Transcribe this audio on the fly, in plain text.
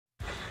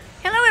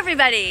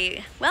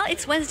everybody! Well,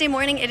 it's Wednesday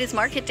morning, it is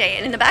market day,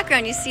 and in the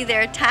background you see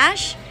there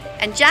Tash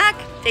and Jack.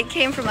 They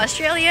came from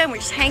Australia and we're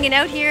just hanging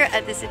out here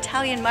at this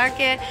Italian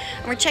market,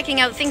 and we're checking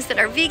out things that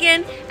are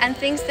vegan and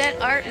things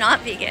that are not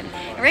vegan.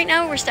 And right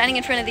now we're standing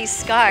in front of these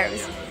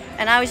scarves,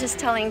 and I was just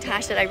telling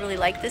Tash that I really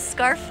like this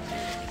scarf.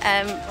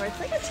 Or it's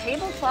like a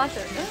tablecloth,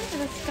 or is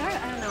it a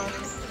scarf? I don't know.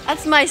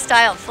 That's my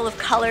style, full of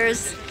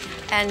colors,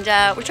 and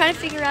we're trying to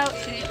figure out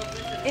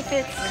if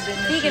it's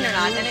vegan or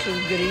not.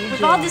 And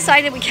we've all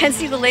decided we can't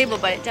see the label,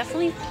 but it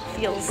definitely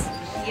feels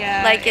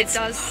like it's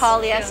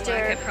polyester. Feel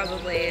like it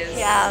probably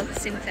is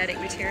synthetic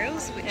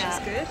materials, which is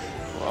good.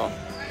 Cool.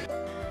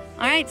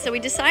 All right, so we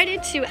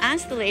decided to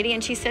ask the lady,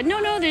 and she said,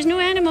 no, there's no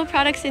animal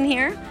products in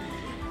here.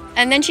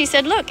 And then she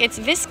said, look, it's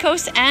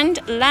viscose and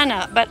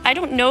lana. But I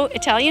don't know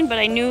Italian, but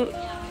I knew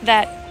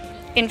that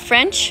in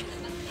French,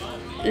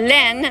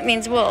 laine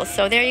means wool.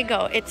 So there you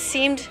go. It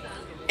seemed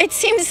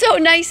so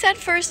nice at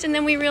first, and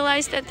then we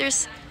realized that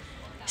there's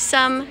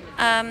some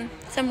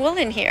wool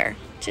in here,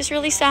 which is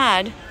really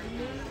sad.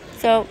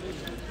 So,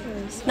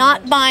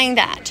 not buying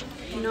that.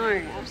 No,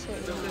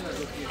 absolutely not.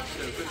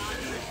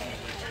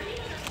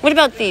 What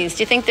about these?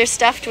 Do you think they're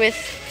stuffed with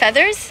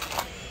feathers?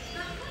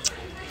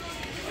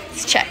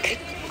 Let's check.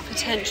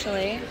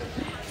 Potentially.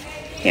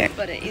 Here.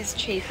 But it is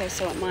cheaper,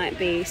 so it might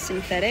be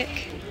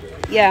synthetic.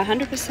 Yeah,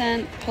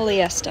 100%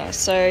 polyester.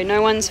 So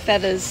no one's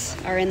feathers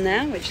are in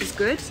there, which is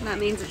good. So that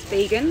means it's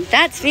vegan.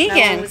 That's vegan.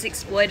 No one was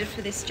exploited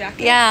for this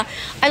jacket. Yeah,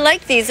 I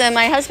like these. And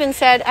my husband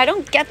said, I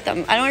don't get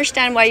them. I don't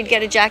understand why you'd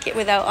get a jacket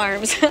without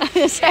arms.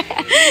 Yes,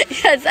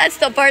 that's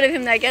the part of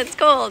him that gets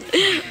cold.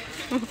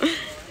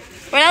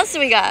 What else do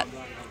we got?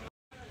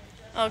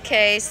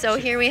 Okay, so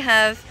here we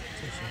have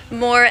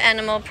more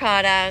animal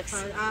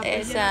products.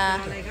 It's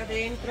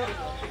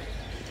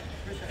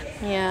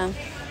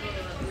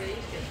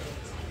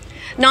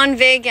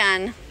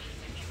non-vegan,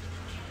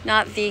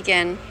 not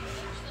vegan.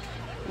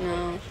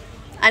 No.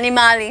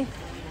 Animali.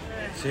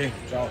 Sì,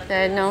 ciao.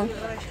 No.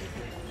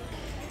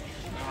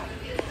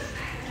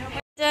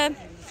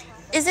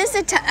 Is this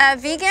a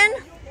vegan?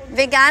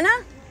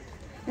 Vegana?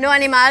 No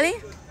animali?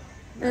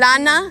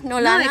 Lana? No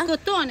lana? No, è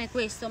cotone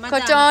questo, madame.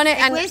 Cotone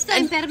e questo è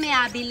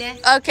impermeabile.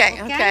 Okay.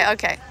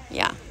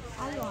 Yeah.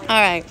 All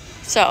right.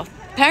 So,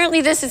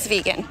 apparently this is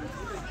vegan.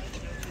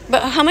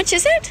 But how much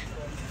is it?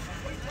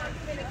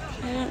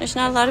 There's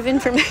not a lot of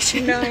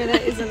information. No,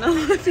 there isn't a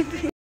lot of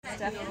information. It's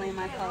definitely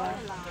my color.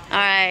 All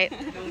right.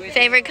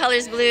 Favorite color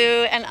is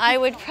blue, and I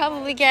would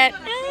probably get,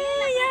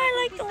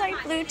 I like the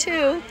light blue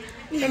too.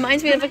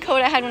 Reminds me of a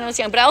coat I had when I was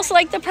young. But I also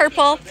like the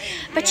purple.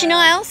 But you know,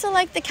 I also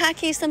like the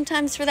khaki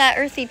sometimes for that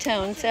earthy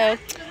tone. So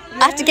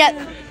I have to get,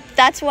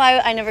 that's why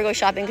I never go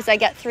shopping, because I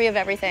get 3 of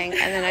everything.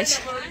 And then I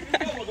just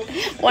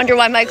wonder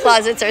why my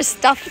closets are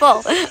stuffed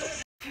full.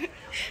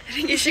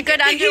 You should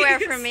get underwear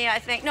for me, I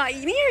think. No,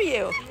 me or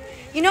you?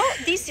 You know,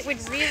 these would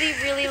really,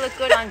 really look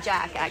good on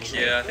Jack,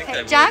 actually. Yeah, I think they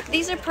would. Jack,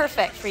 these are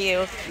perfect for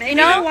you. Maybe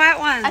the white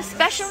ones.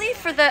 Especially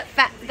for the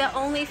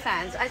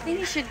OnlyFans. I think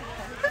you should...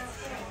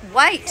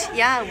 White.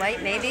 Yeah,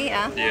 white maybe,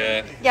 yeah.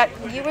 Yeah,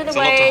 you were the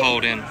way... It's a lot to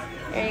hold in.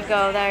 There you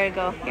go, there you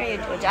go. Here you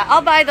go, Jack.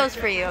 I'll buy those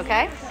for you,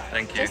 okay?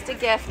 Thank you. Just a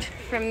gift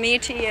from me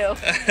to you.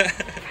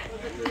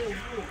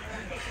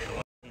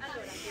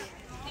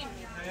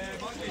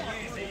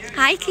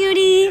 Hi,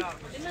 cutie.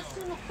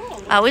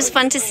 Always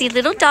fun to see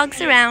little dogs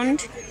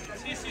around.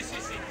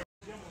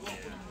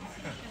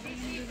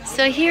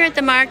 So here at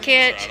the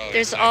market,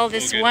 there's all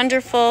this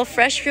wonderful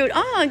fresh fruit.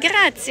 Oh,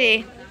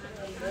 grazie.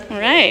 All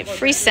right,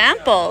 free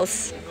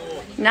samples.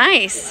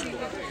 Nice.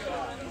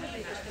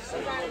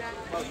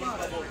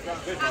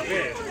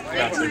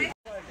 Grazie.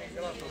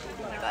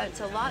 God, it's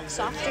a lot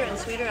softer and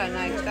sweeter than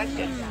I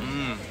expected.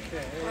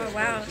 Oh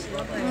wow, it's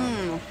lovely.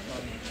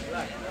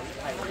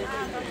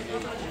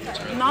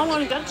 Now I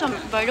want to get some,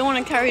 but I don't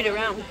want to carry it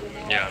around.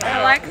 Yeah.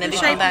 I like the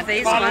shape of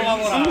these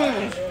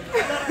ones.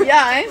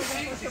 Yeah, eh?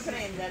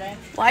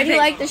 Why do you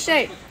like the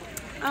shape?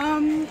 I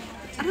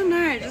don't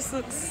know, it just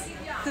looks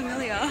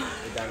familiar.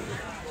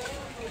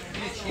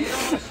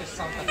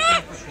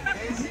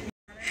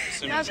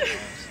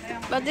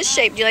 About this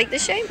shape, do you like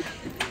this shape?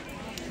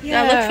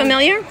 Yeah. Does that look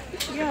familiar?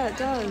 Yeah, it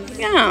does.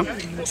 Yeah,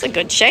 it's a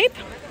good shape.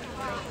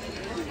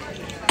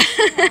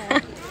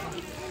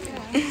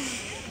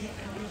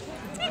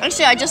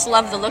 Actually, I just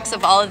love the looks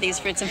of all of these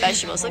fruits and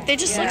vegetables. Like, they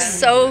just look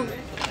so...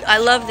 I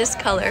love this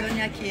color.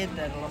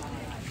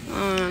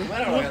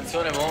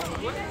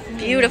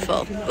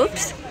 Beautiful.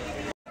 Oops.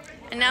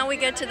 And now we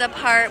get to the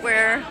part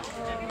where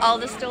all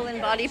the stolen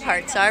body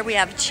parts are. We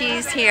have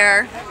cheese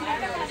here,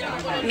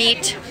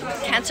 meat,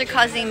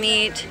 cancer-causing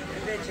meat,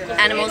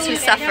 animals who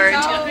suffered,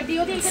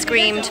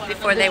 screamed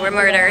before they were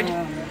murdered.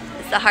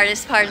 It's the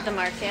hardest part of the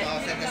market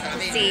to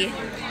see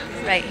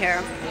right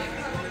here.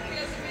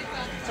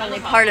 It's only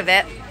part of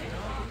it.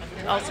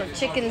 Also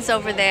chickens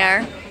over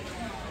there.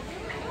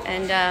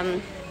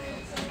 And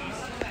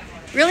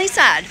really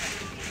sad.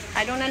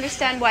 I don't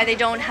understand why they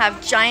don't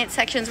have giant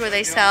sections where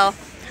they sell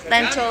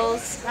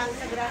lentils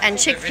and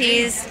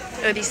chickpeas.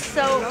 It would be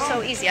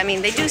so easy. I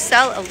mean, they do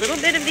sell a little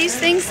bit of these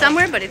things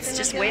somewhere, but it's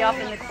just way off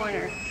in the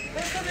corner.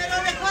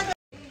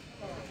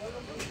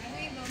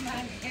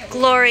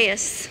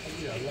 Glorious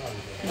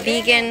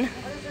vegan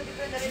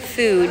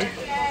food.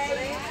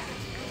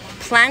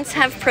 Plants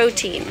have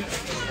protein.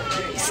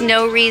 There's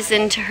no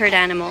reason to hurt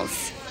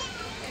animals.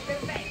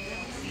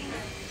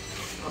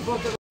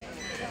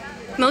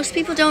 Most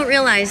people don't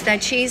realize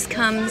that cheese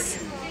comes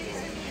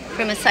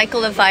from a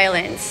cycle of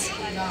violence,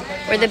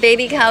 where the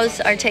baby cows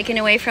are taken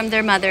away from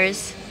their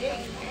mothers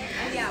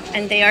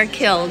and they are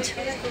killed.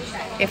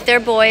 If they're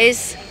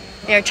boys,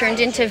 they are turned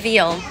into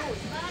veal.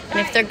 And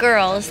if they're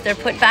girls, they're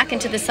put back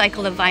into the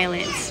cycle of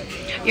violence.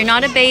 You're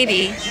not a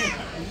baby.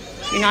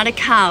 You're not a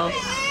cow.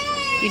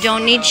 You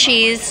don't need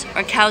cheese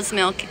or cow's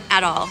milk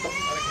at all.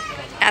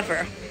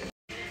 Ever.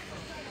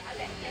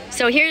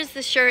 So here's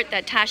the shirt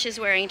that Tash is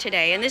wearing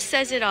today, and this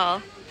says it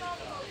all.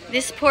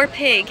 This poor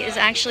pig is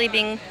actually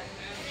being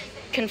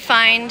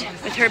confined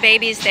with her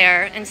babies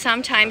there, and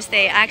sometimes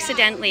they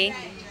accidentally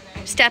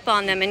step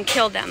on them and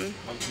kill them.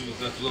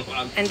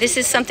 And this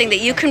is something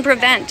that you can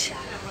prevent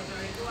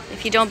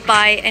if you don't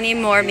buy any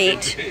more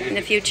meat in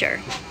the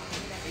future.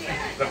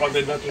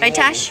 Right,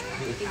 Tash?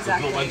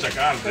 Exactly. Go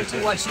to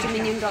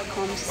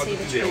watchdominion.com to see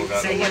the truth,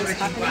 see what is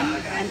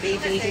happening, and be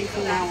vegan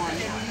from now on.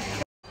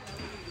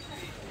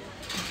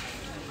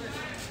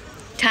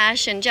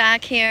 Tash and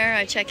Jack here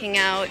are checking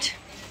out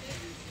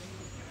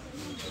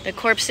the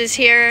corpses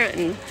here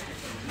and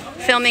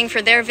filming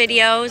for their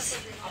videos.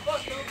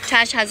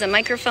 Tash has a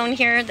microphone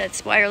here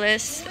that's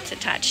wireless. It's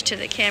attached to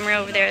the camera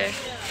over there.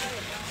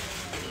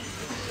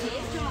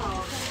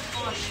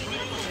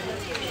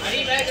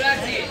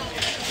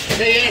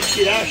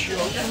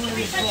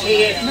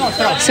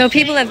 So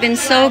people have been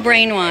so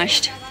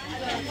brainwashed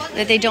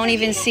that they don't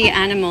even see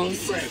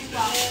animals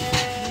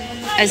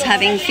as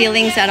having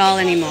feelings at all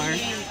anymore.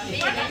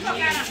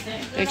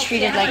 They're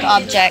treated like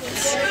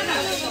objects.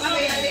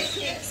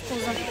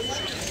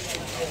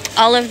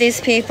 All of these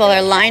people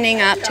are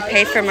lining up to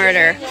pay for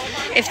murder.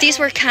 If these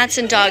were cats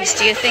and dogs,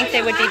 do you think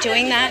they would be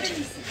doing that?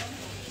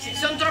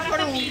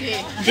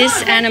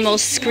 This animal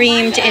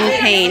screamed in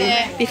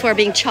pain before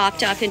being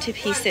chopped up into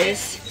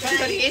pieces.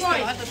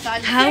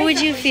 How would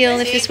you feel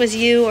if this was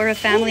you or a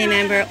family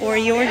member or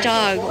your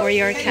dog or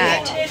your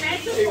cat?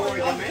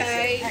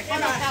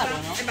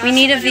 We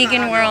need a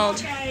vegan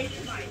world.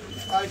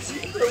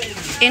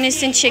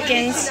 Innocent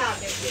chickens.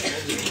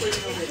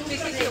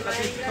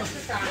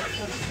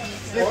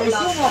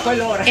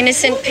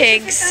 Innocent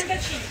pigs.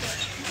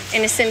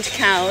 Innocent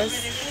cows.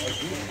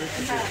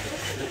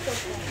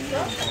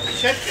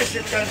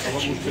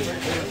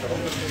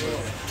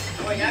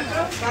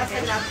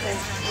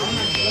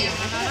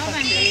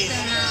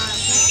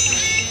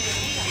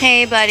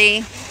 Hey,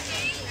 buddy.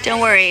 Don't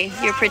worry,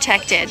 you're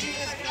protected.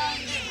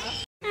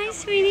 Hi,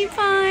 sweetie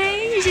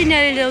pie. Here's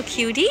another little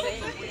cutie.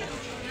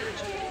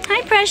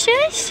 Hi,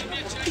 precious.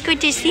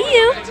 Good to see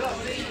you.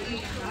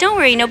 Don't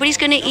worry, nobody's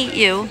gonna eat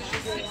you.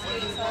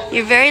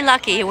 You're very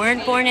lucky you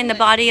weren't born in the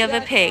body of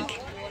a pig.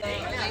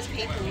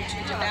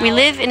 We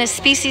live in a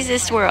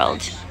speciesist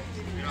world,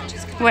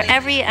 where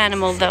every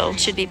animal, though,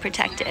 should be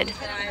protected,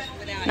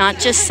 not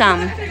just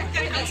some.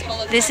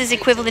 This is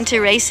equivalent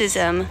to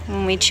racism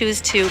when we choose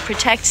to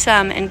protect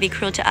some and be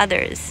cruel to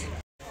others.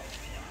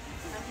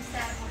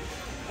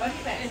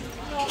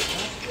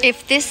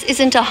 If this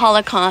isn't a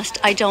holocaust,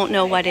 I don't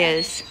know what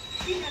is.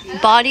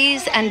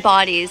 Bodies and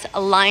bodies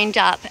lined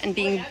up and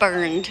being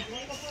burned.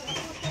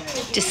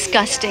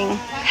 Disgusting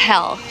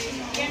hell.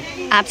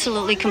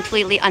 Absolutely,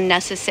 completely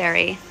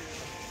unnecessary.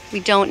 We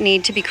don't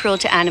need to be cruel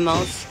to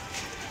animals.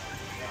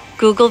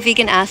 Google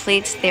vegan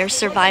athletes, they're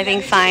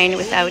surviving fine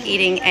without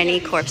eating any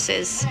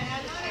corpses.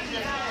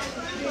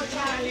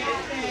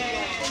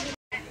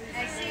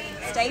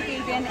 Stay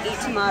vegan, eat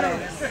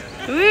tomatoes.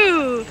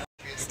 Woo!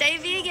 Stay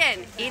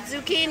vegan, eat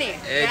zucchini. Eat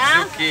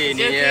yeah? zucchini,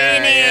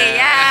 Zucchini,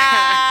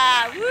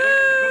 yeah.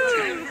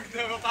 Woo!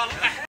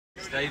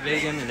 Stay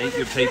vegan and eat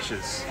your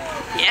peaches.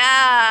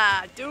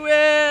 Yeah, do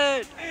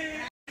it!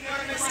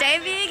 Stay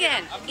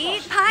vegan,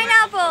 eat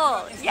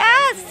pineapple.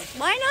 Yes,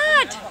 why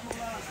not?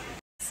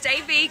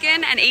 Stay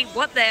vegan and eat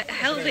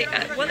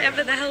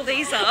whatever the hell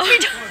these are.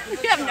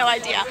 We have no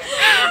idea.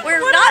 We're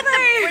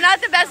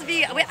not the best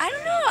vegan. I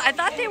don't know. I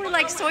thought they were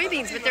like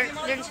soybeans, but they're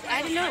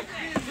I don't know.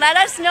 Let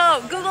us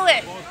know. Google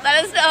it.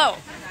 Let us know.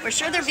 We're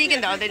sure they're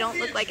vegan though. They don't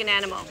look like an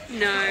animal.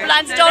 No.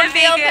 Plants don't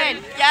feel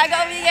pain. Yeah,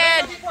 go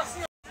vegan.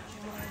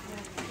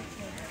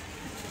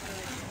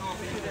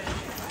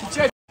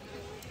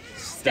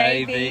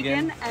 Stay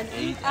vegan and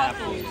eat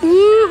apples.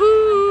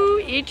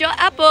 Woohoo! Eat your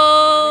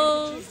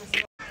apples.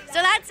 So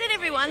that's it,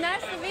 everyone.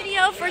 That's the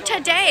video for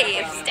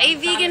today. Stay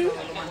vegan.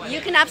 You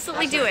can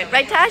absolutely do it.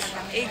 Right, Tash?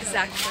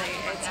 Exactly.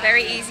 It's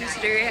very easy to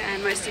do,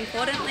 and most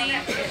importantly,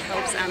 it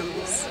helps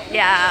animals.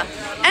 Yeah.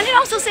 And it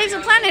also saves the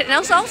planet, and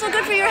it's also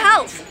good for your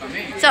health.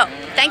 So,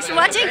 thanks for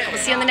watching. We'll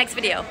see you on the next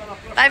video.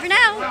 Bye for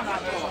now.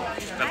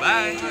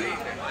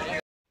 Bye-bye.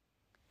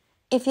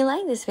 If you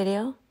like this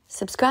video,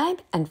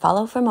 subscribe and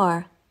follow for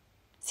more.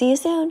 See you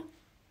soon.